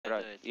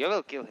right. You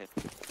will kill him.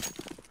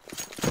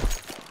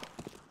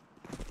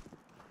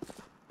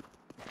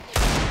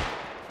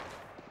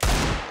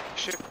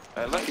 Shit.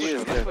 Let's push me.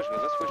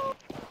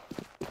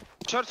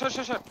 Short.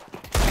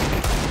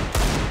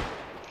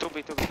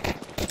 2B.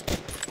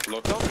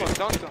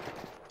 Don't go.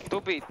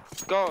 2B.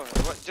 Go.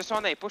 Just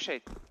 1A. Push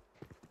 8.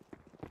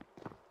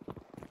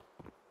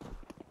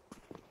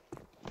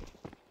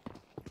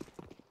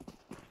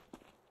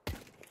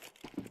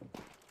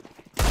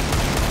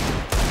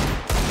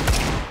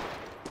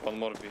 One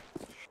more B.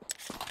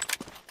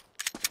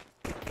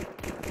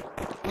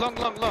 Long.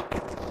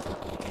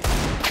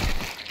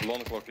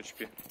 Long clock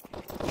HP.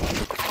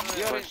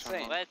 You're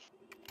insane.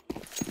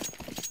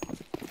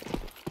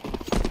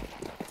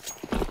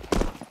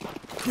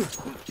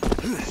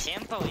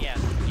 s1mple, yes,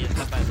 he's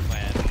the best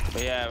player.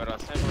 Yeah, bro.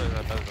 s1mple is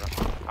the best,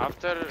 bro.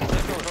 After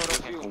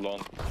s1mple,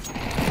 Long.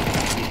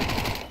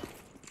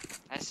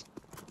 Nice.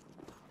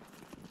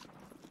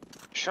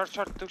 Short.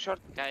 Too short.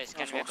 Guys,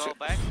 can we go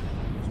back?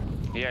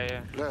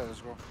 Yeah. Yeah,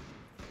 let's go.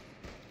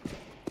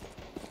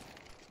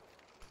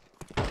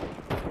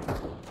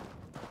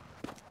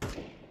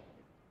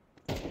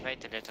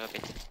 Wait a little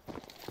bit.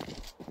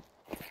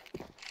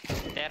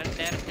 They're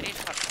 3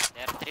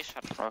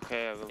 short.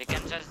 Okay, I will. We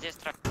can just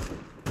distract.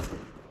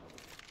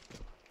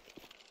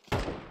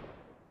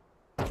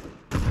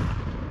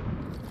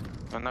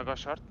 Wanna go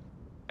short?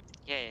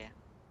 Yeah.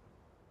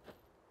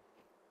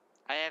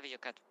 I have you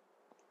cut.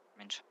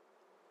 Mensch.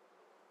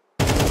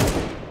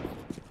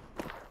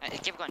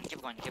 Keep going.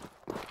 One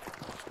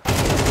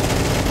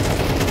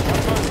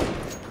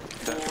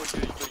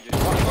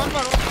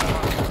more.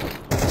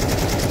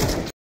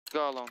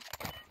 Go alone.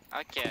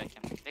 Okay.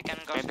 We can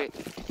go.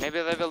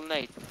 Maybe level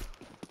 8.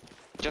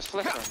 Just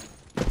flash on me.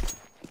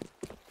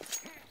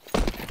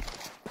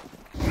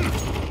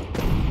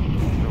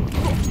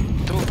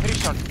 3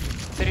 short.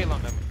 3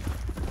 long.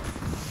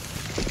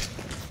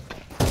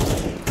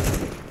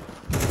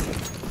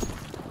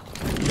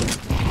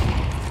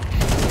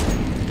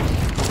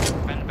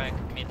 Went back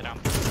mid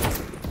ramp.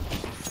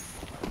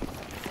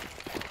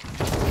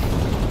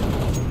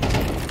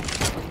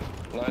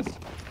 Nice.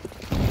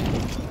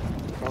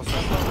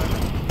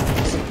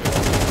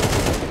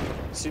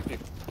 CP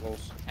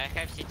close. I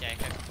have city.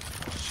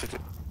 Shit.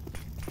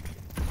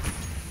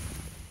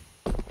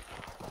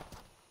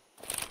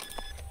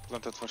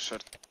 Planted for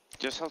short.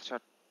 Just hold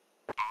short.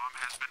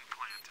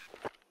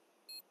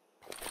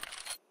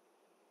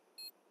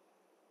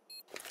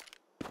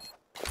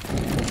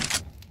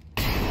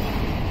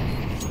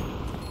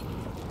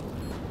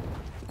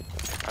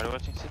 Are you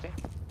watching city?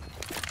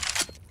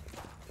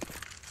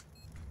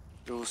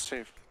 You will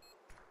save.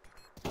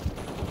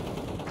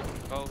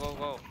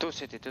 Go. 2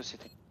 city.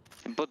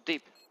 But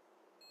deep.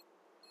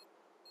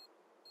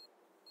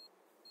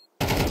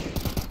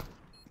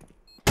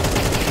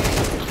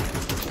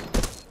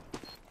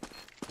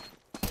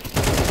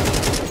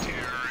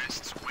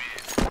 Terrorists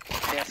win.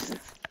 Yes.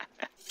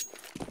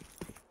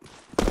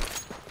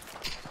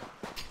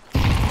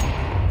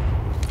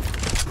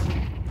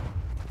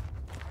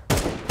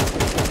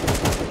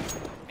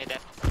 Mid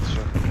F.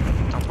 Sure.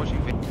 I'm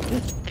pushing B.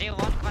 3 long,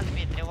 1 B,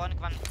 3 long,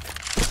 1.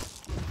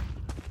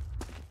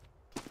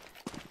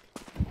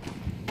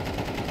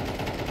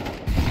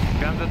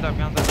 Behind the door.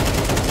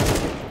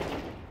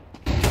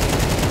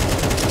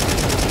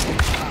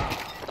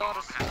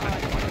 Doors.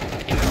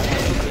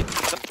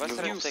 What's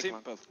the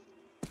s1mple.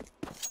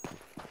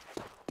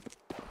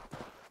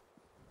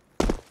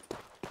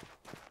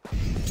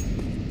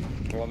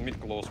 One mid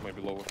close,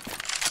 maybe lower.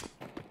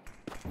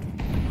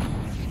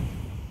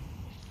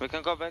 We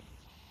can go back.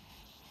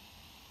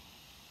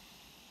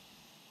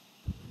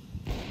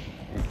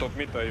 Top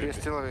mid He's AVP.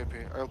 still AVP.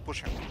 I'll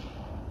push him.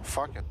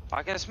 Fuck it.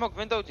 I can smoke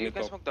window. You Mid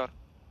can top. smoke door.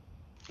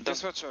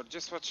 Just watch short.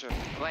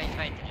 Wait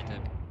a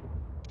little.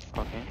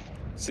 Okay.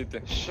 City.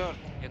 Sure.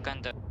 You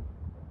can do.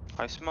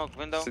 I smoke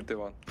window. City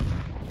one.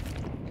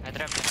 I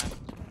dropped him.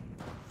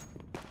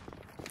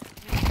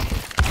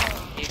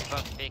 He's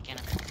both peeking.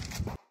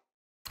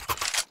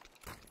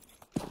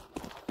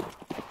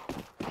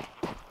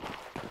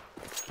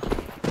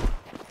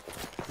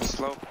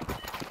 Slow.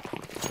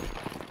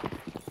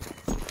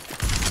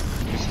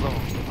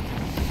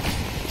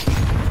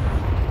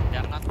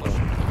 They're not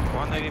pushing.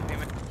 One AVP.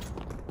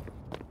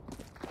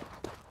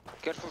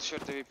 Careful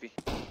short AVP.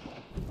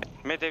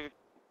 Mid AVP.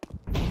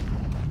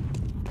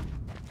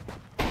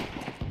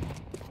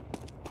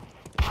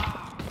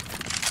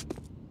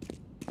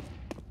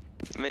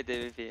 Mid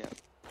AVP, yeah.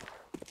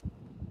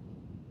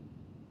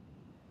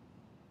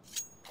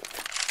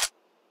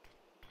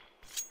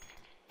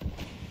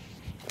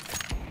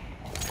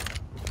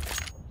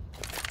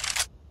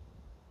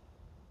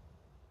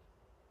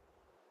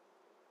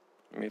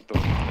 Mid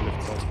top.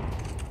 Left side.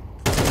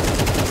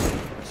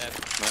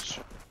 Nice.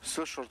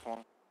 Still short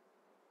one.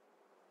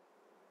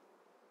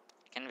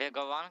 Can we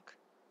go long?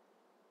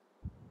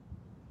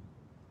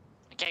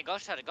 Okay, go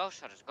short.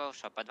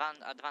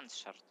 Advance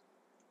short.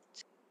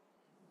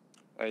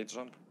 8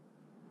 jump.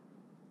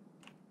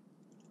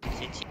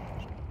 City.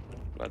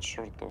 Блять,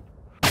 short top.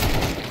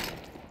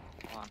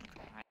 Long.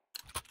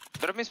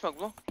 Drop me smoke,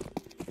 blue.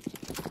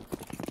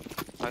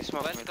 I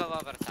smoke Let's mid. go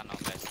over tunnel,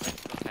 guys.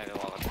 Let's go heavy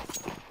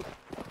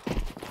over.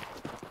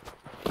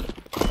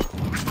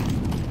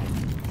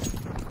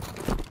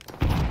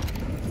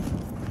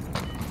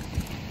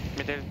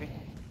 Mid AVP.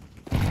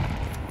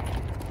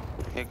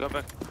 Okay, go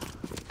back.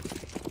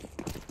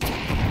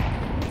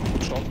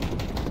 Short.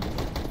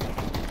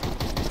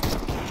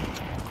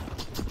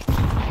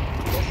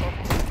 Go short.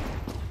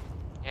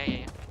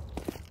 Yeah.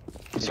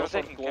 Go So short,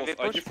 taking, can close. we I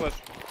push? give flash.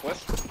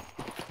 Flash.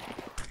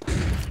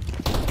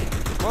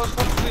 Close,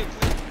 close, clear.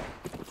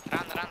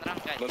 Run,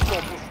 guys. Let's go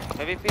push.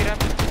 AVP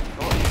ramp.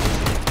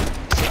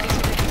 City.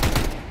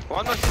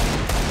 One more city.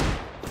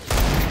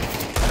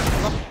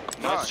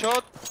 Nice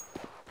shot.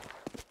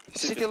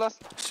 City last.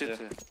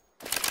 City.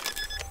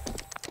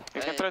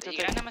 You can try to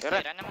Играй на take. мосту,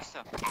 Ramp. играй на мосту.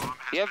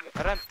 Yeah,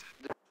 ramp.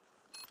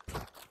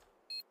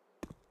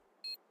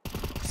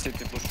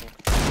 City pushing.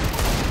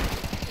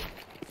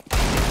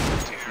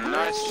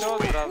 Nice shot,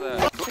 brother.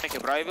 Thank you,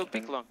 bro. I will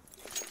pick long.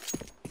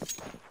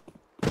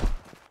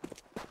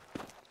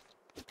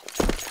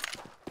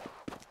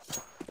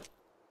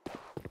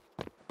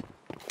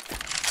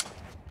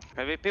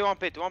 AVP, one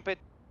pit.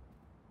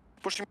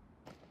 Pushing.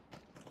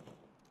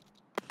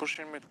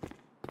 Pushing mid.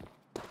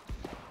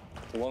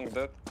 Long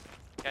dead.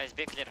 Guys,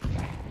 be clear.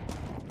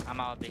 I'm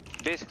out big.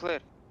 Base clear.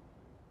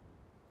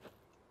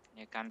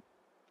 You can.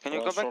 Can you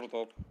go back? Short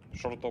top.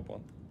 Short top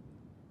one.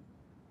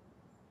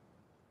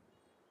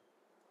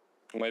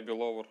 Maybe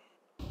lower.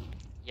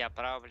 Yeah,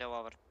 probably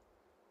over.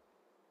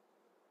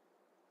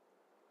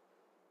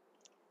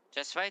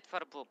 Just wait for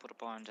blue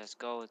purple and just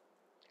go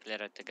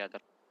clear it together.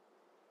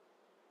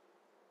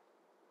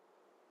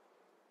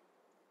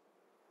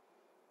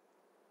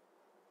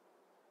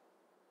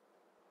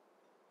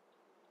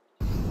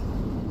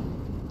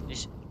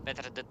 It's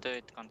better to do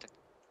it contact.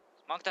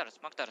 Smoke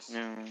doors.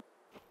 Yeah.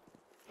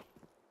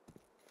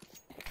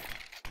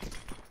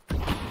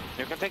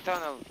 You can take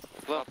tunnel.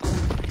 Blow.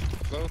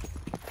 Go.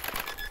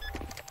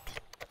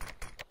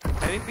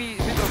 AVP,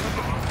 middle.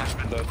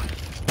 Dead.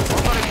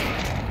 One more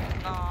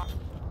AVP. No.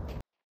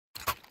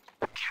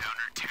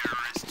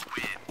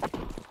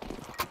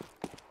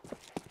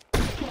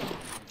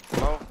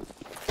 Low.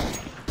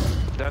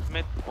 Dead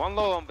mid. One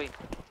low on B.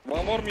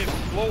 One more mid.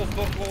 Close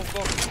door.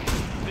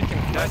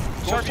 Picking. Nice.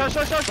 Short.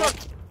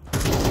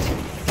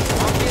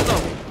 One B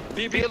low.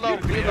 B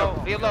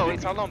Below.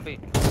 It's all on B.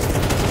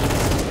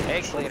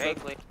 A clear.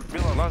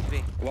 Below, last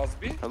B. Last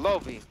B. Low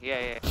B.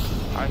 Yeah.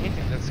 I hit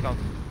him, let's scout.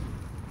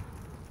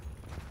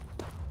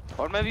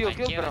 Or maybe you I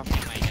killed, bro. killed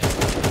him, I guess.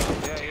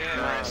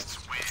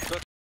 Yeah.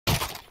 Good.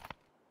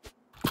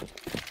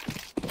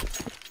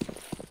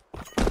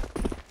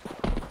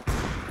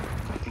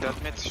 That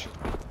mid.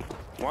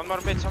 One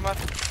more mid somewhere.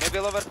 Maybe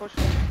lower push.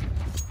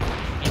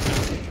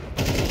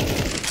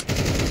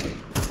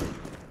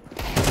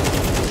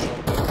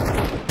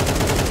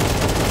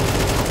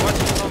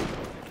 Watch alone.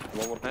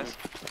 Lower. Nice.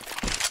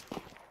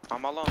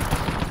 I'm alone.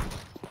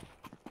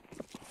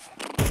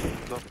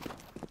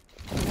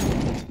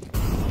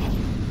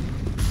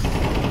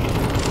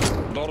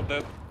 Door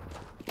dead.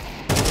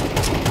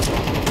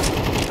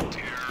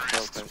 Okay.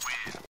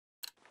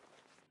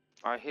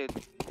 I hit.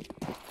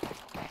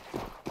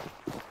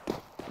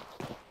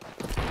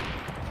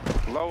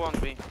 Low on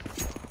B.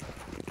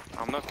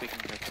 I'm not picking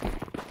it.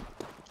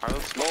 I will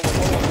slow.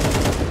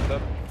 Lower.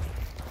 Dead.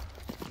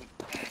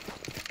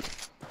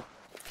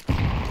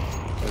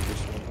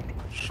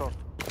 Short.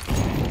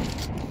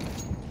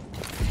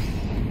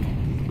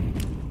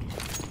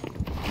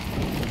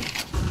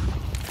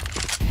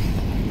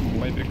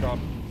 Maybe car.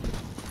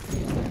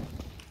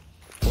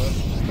 Flash.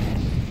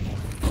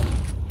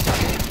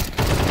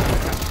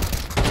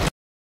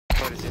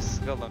 What is this?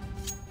 Go long.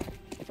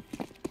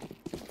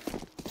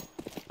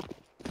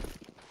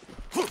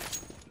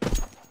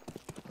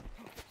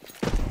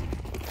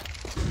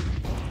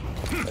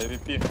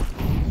 AVP.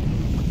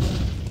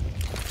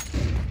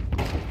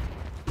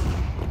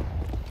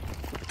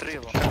 Three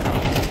long.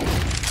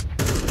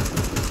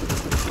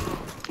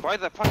 Why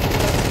the fuck?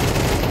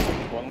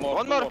 One more.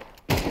 One more.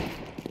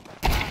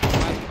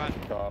 Fine.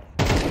 Car.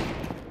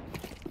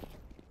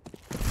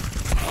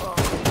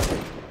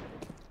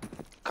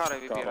 Car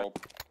AVP. Car Right? out.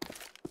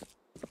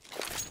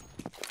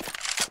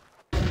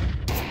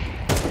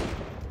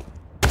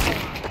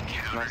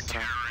 Nice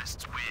try.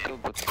 Kill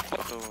good.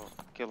 To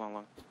kill on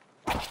long.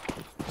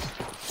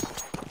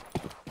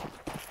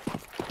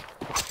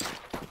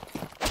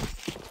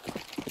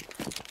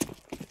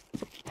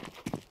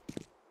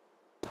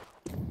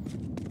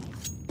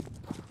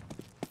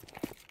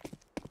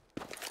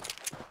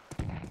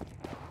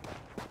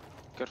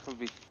 Careful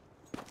B.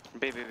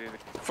 B.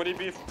 Free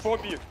B.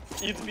 4B.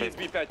 It's B. It's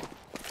B 5.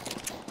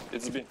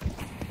 It's B.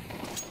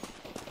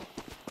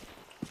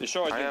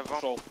 Еще один я вам-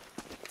 ушел.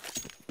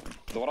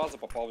 Два раза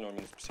попал в него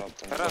минус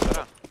 50.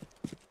 Ра.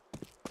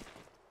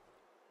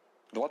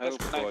 Два I will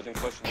тэшка, knife. один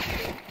флеш.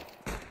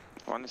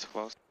 One is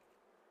close.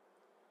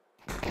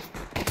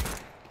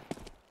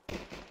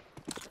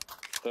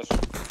 Тэш.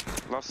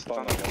 Last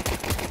Там tunnel.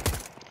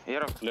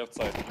 Hero. Left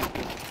side.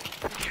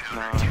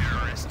 No.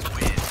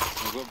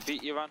 You go B,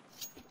 Ivan.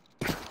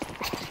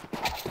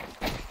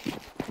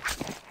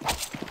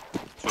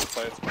 Two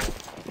sides.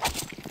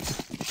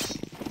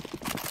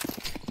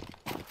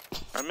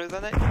 I'm in the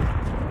net.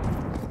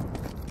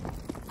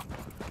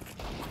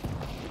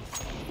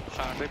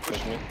 They push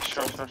Push me.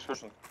 Short.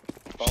 Pushing.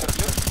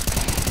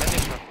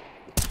 Finish one.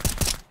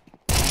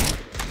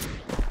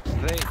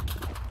 They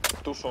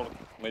Two short,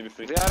 maybe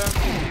three. are on B.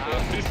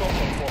 Three short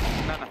or four.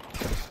 No.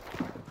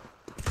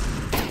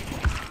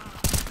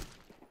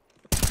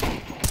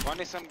 One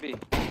is on B.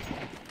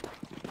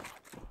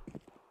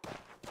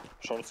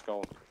 Short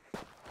scout.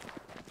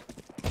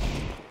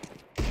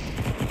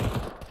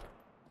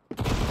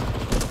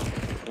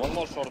 One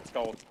more short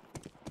scout.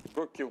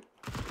 Go kill.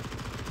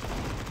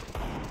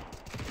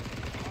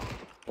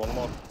 One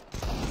more.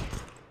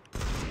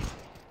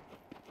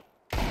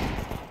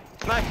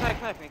 Knife.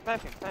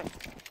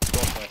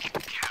 Don't nice.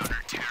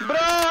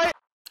 Bro!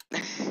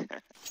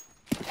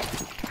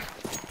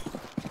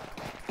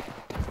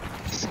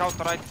 Scout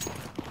right.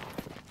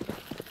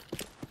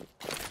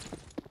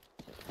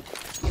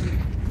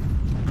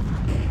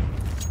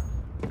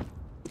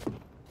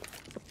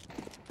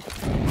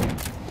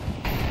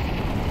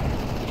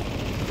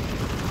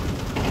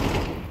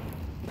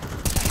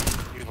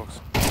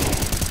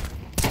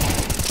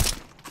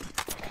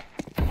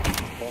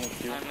 One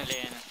kill. I'm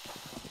alien.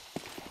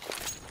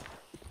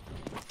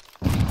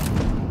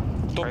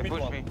 Top Alright, mid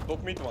push one. me.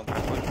 Top mid one.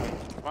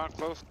 One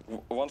close.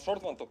 One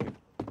short, one top mid.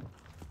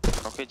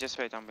 Okay, just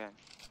wait, I'm behind.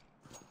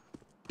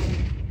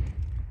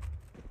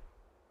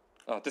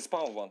 They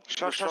spawn one.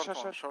 Short. Short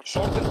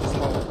and they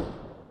spawn.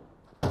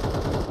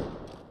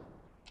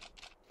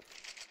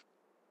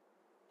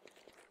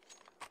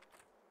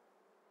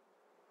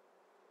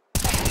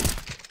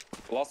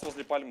 Ласт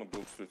возле пальмы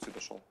был, к суициду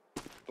шел.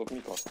 Тот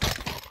мид ласт.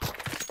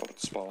 Вот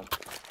спаун.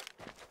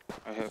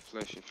 I have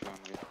flash if you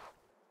want it.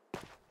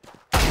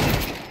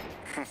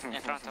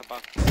 In front of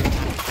back.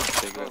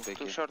 They go,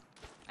 Too short.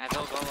 I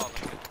will go over.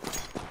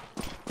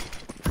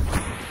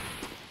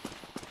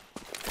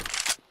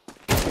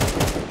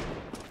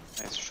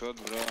 Nice shot,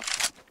 bro.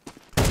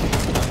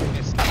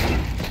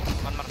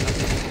 One more time.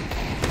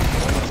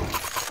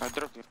 I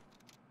dropped you.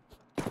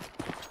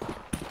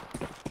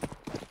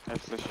 I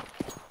have flash.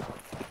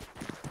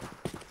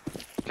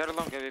 Carry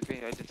long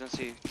AVP, I didn't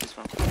see this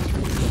one.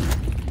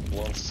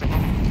 One.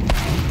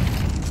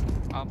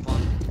 Up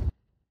one.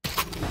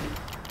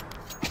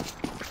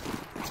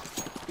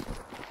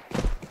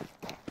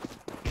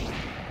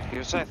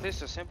 You say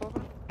this is simple?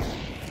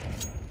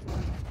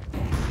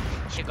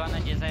 She gonna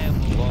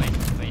disable.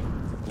 Wait.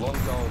 Long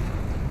out.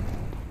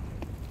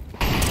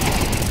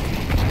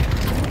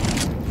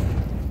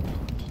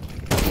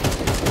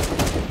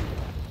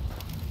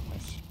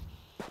 Nice.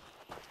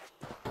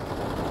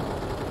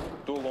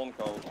 Two long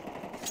out.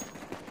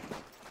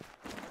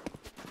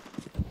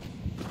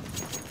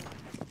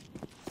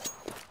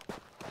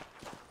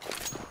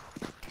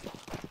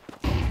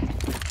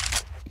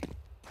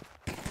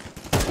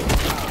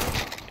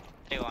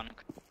 Three one.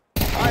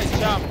 I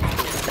jump!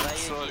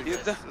 Sorry, You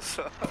guys. don't-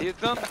 Sorry. You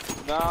don't?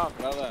 No,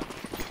 brother.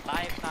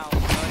 Live now.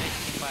 Sorry,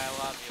 Simple, I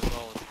love you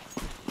both.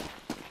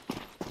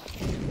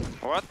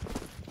 What?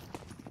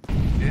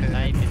 Yeah.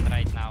 Type it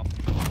right now.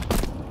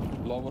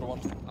 Lower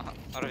one.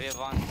 Or we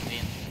won't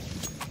win.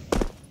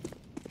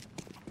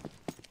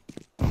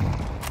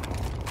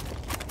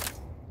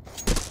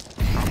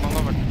 I'm all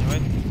over, can you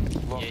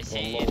wait? Long. You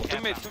see One it lower. Two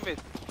happen. mid.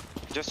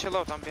 Just chill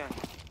out, I'm behind.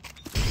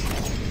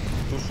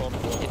 Two short.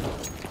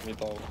 One.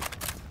 Mid out.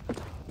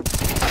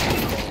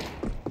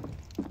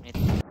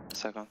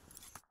 Second.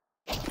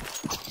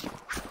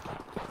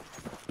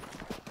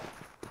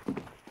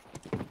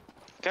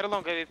 Carry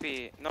long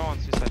AVP, no one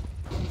suicide.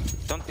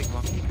 Don't pick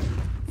long.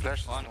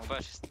 Flash. One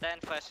flash. 10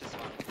 flashes,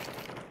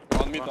 one.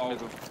 One mid One out.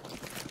 middle.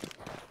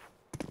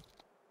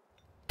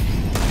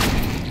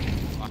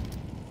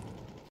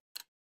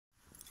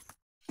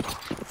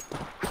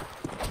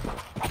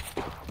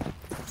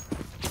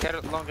 Carry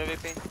long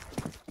AVP.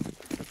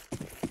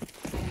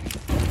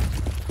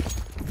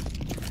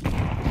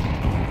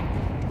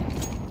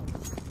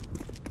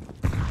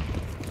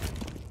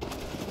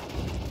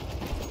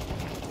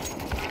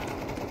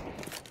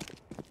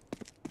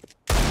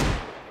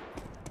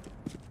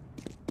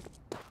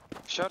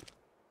 Short.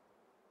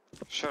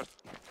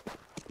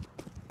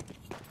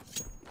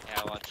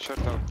 Yeah, what? Short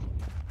out.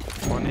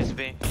 One is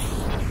B.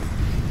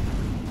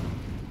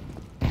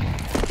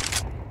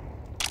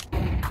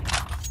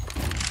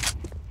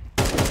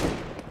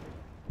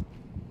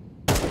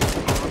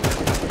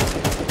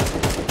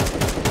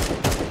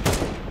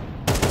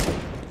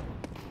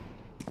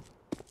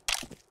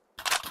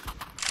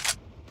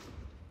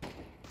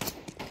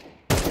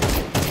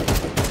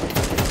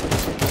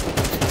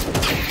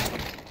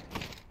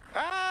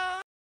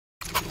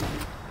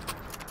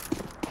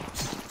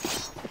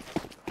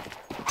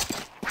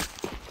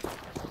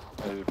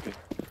 AVP.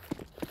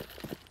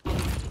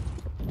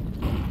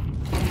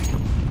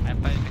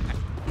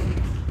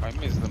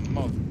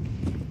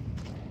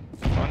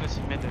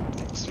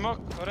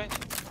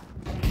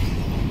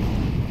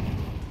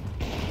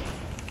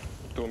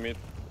 mid.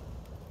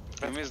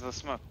 You missed the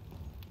smoke.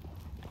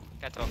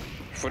 Catwalk.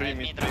 Free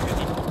mid. Mid, right,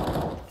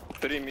 mid.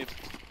 3 mid.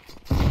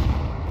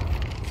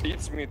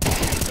 It's mid.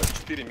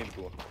 4 mid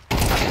было.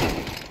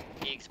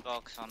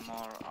 Xbox, one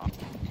more.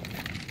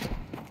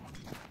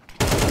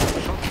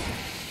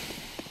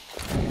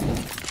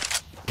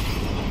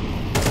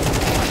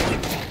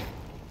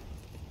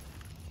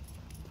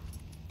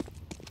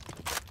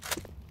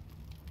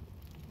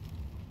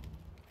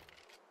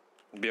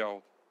 Be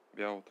out.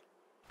 Be out.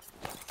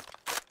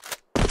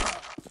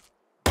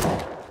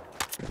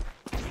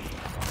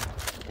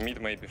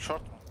 Mid maybe.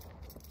 Short.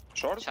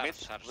 Short? Short, Mid.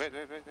 short. Wait.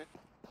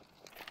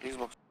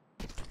 Xbox.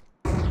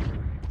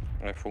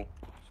 I full.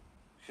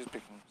 He's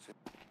picking. See.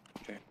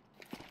 Okay.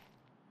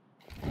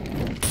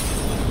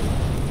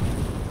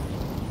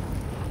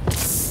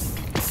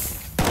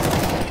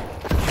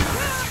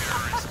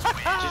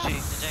 GG.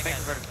 GG, Thank you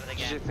guys, for the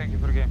game. GG, thank you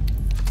for the game.